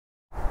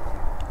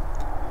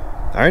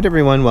Alright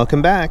everyone,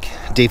 welcome back.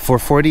 Day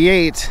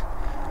 448.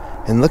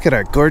 And look at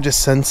our gorgeous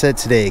sunset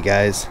today,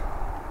 guys.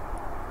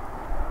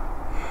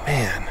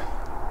 Man.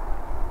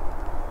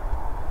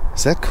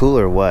 Is that cool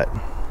or what?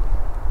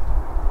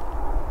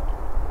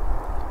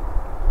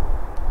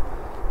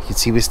 You can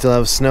see we still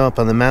have snow up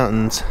on the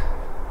mountains.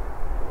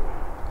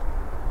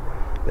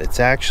 But it's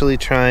actually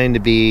trying to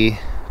be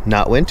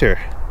not winter.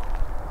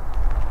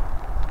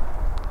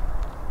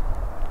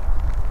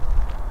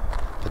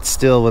 But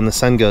still, when the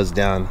sun goes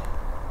down,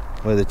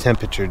 where the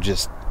temperature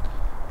just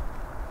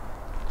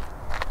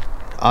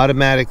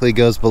automatically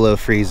goes below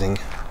freezing.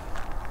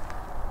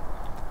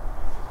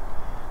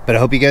 But I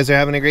hope you guys are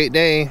having a great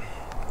day.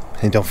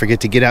 And don't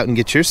forget to get out and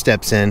get your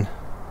steps in.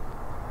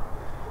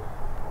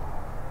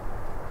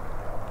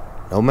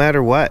 No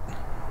matter what.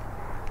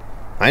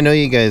 I know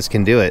you guys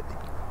can do it.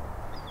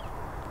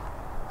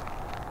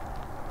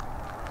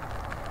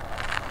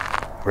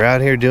 We're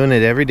out here doing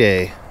it every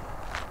day.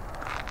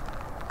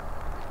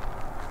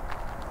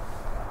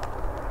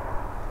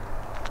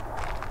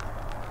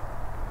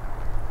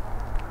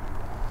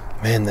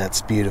 Man,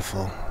 that's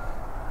beautiful.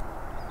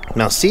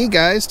 And I'll see you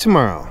guys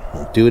tomorrow.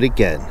 We'll do it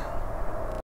again.